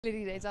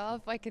Lily Days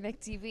of by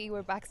Connect TV.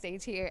 We're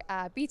backstage here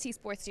at BT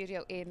Sports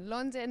Studio in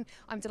London.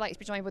 I'm delighted to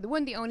be joined by the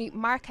one, the only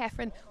Mark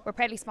Heffron. We're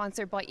proudly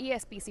sponsored by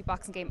ESBC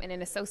Boxing Game and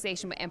in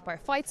association with Empire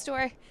Fight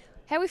Store.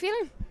 How are we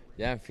feeling?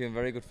 Yeah, I'm feeling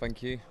very good,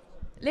 thank you.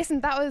 Listen,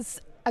 that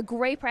was a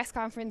great press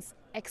conference,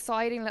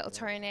 exciting little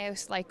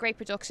turnout, like great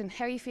production.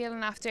 How are you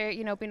feeling after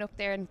being up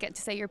there and getting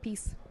to say your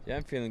piece? Yeah,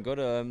 I'm feeling good.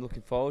 I'm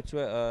looking forward to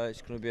it.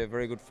 It's going to be a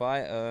very good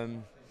fight.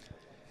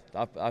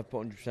 I've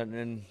put 100%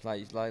 in,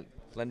 like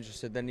Glenn just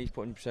said. Then he's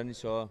put 100% in,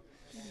 so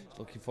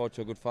looking forward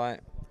to a good fight.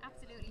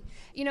 Absolutely.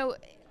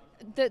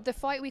 The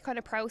fight week kind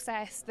of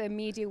process, the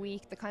media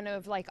week, the kind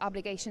of like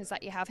obligations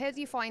that you have. How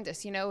do you find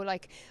it?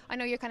 I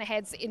know your kind of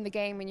head's in the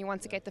game and you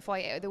want to get the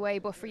fight out of the way,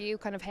 but for you,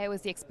 kind of how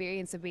was the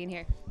experience of being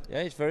here? Yeah,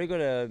 it's very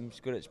good. It's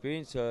a good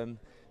experience.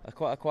 I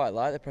quite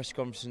like the press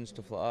conference and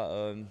stuff like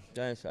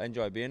that. I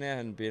enjoy being here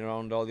and being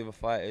around all the other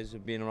fighters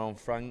and being around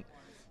Frank.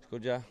 It's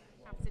good, yeah.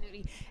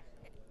 Absolutely.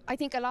 I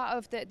think a lot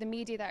of the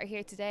media that are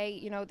here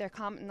today, they're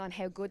commenting on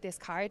how good this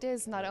card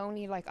is. Not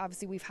only like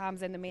obviously we've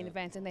Hamza in the main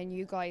event, and then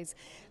you guys,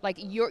 like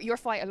your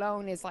fight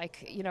alone is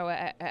like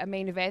a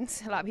main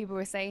event. A lot of people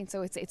were saying,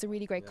 so it's a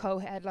really great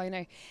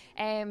co-headliner.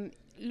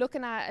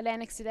 Looking at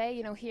Lennox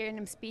today, hearing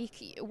him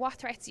speak, what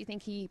threats do you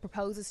think he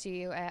proposes to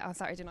you on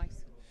Saturday night?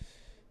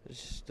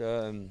 It's just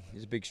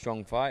he's a big,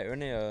 strong fighter,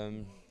 isn't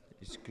he?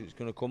 He's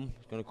going to come.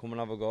 He's going to come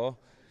and have a go.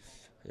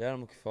 Yeah,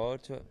 I'm looking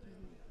forward to it.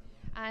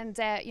 And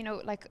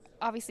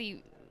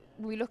obviously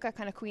we look at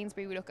kind of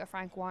Queensberry, we look at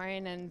Frank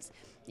Warren and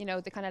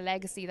the kind of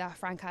legacy that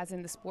Frank has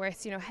in the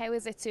sports. How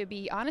is it to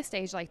be on a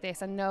stage like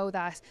this and know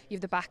that you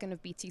have the backing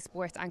of BT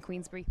Sports and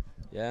Queensberry?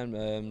 Yeah,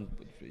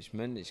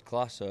 it's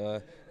class.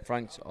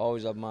 Frank's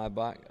always had my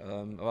back.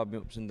 I've had my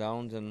ups and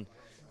downs, and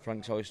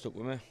Frank's always stuck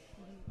with me.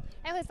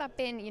 How has that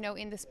been,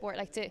 in the sport,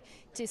 like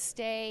to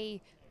stay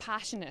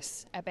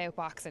passionate about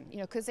boxing?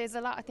 Because there's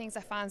a lot of things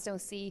that fans don't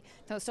see,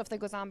 stuff that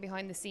goes on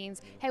behind the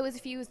scenes. How is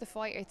it for you as the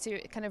fighter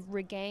to kind of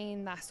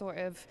regain that sort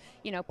of,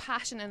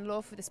 passion and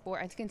love for the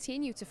sport and to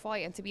continue to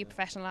fight and to be a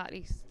professional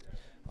athlete?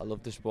 I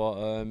love the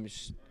sport.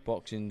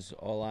 Boxing's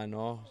all I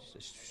know.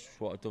 It's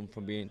what I've done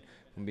from being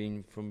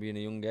a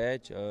young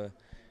age. So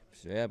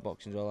yeah,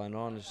 boxing's all I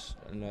know,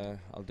 and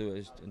I'll do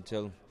it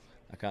until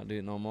I can't do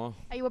it no more.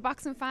 Are you a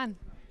boxing fan?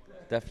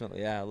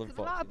 Definitely, yeah. I love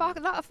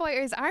boxing. A lot of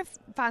fighters are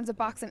fans of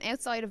boxing.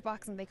 Outside of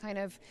boxing, they kind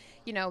of,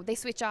 they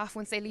switch off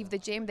once they leave the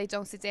gym. They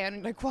don't sit down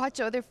and like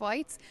watch other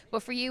fights.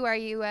 But for you, are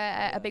you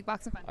a big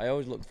boxing fan? I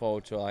always look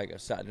forward to like a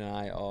Saturday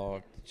night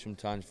or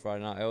sometimes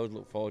Friday night. I always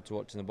look forward to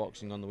watching the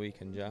boxing on the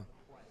weekend. Yeah.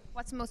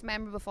 What's the most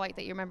memorable fight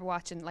that you remember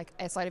watching, like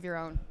outside of your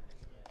own?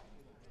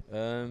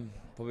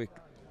 Probably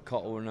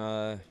Cotto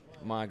and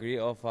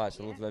Margarito fights.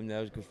 I love them. They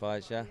was good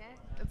fights. Yeah.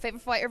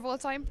 Favorite fighter of all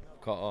time?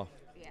 Cotto.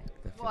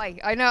 Definitely. Why?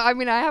 I know. I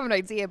mean, I have an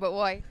idea, but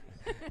why?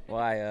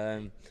 Why?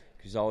 Because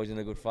he's always in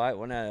a good fight,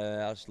 wasn't he?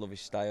 I just love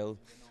his style,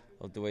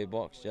 love the way he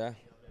boxed. Yeah.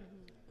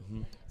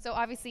 So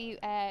obviously,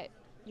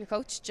 your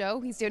coach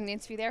Joe, he's doing an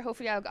interview there.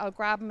 Hopefully, I'll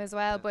grab him as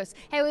well. But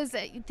how is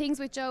things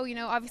with Joe?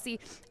 Obviously,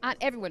 and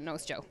everyone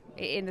knows Joe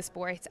in the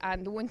sport.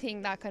 And the one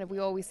thing that kind of we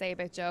always say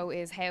about Joe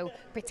is how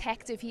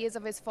protective he is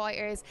of his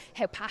fighters,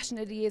 how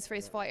passionate he is for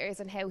his fighters,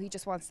 and how he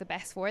just wants the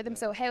best for them.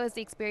 So, how is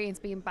the experience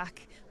being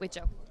back with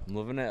Joe? I'm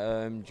loving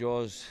it.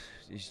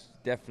 He's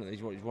definitely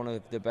one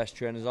of the best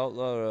trainers out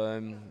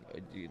there.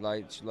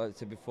 Like I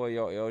said before, he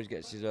always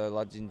gets his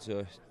lads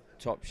into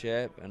top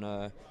shape,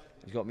 and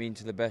he's got me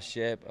into the best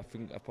shape I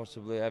think I've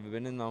possibly ever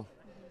been in now.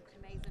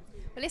 Amazing.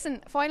 Well,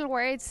 listen, final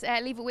words.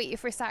 Leave it with you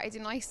for Saturday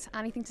night.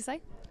 Anything to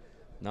say?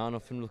 No,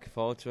 nothing. Looking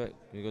forward to it.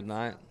 Be a good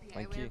night. Yeah,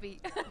 Thank you. Be.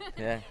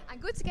 Yeah.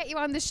 And good to get you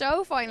on the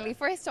show finally.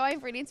 First time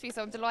for an interview,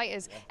 so I'm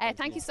delighted.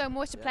 Thank you so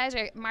much. A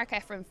pleasure. Mark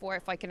Heffron for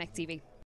Fight Connect TV.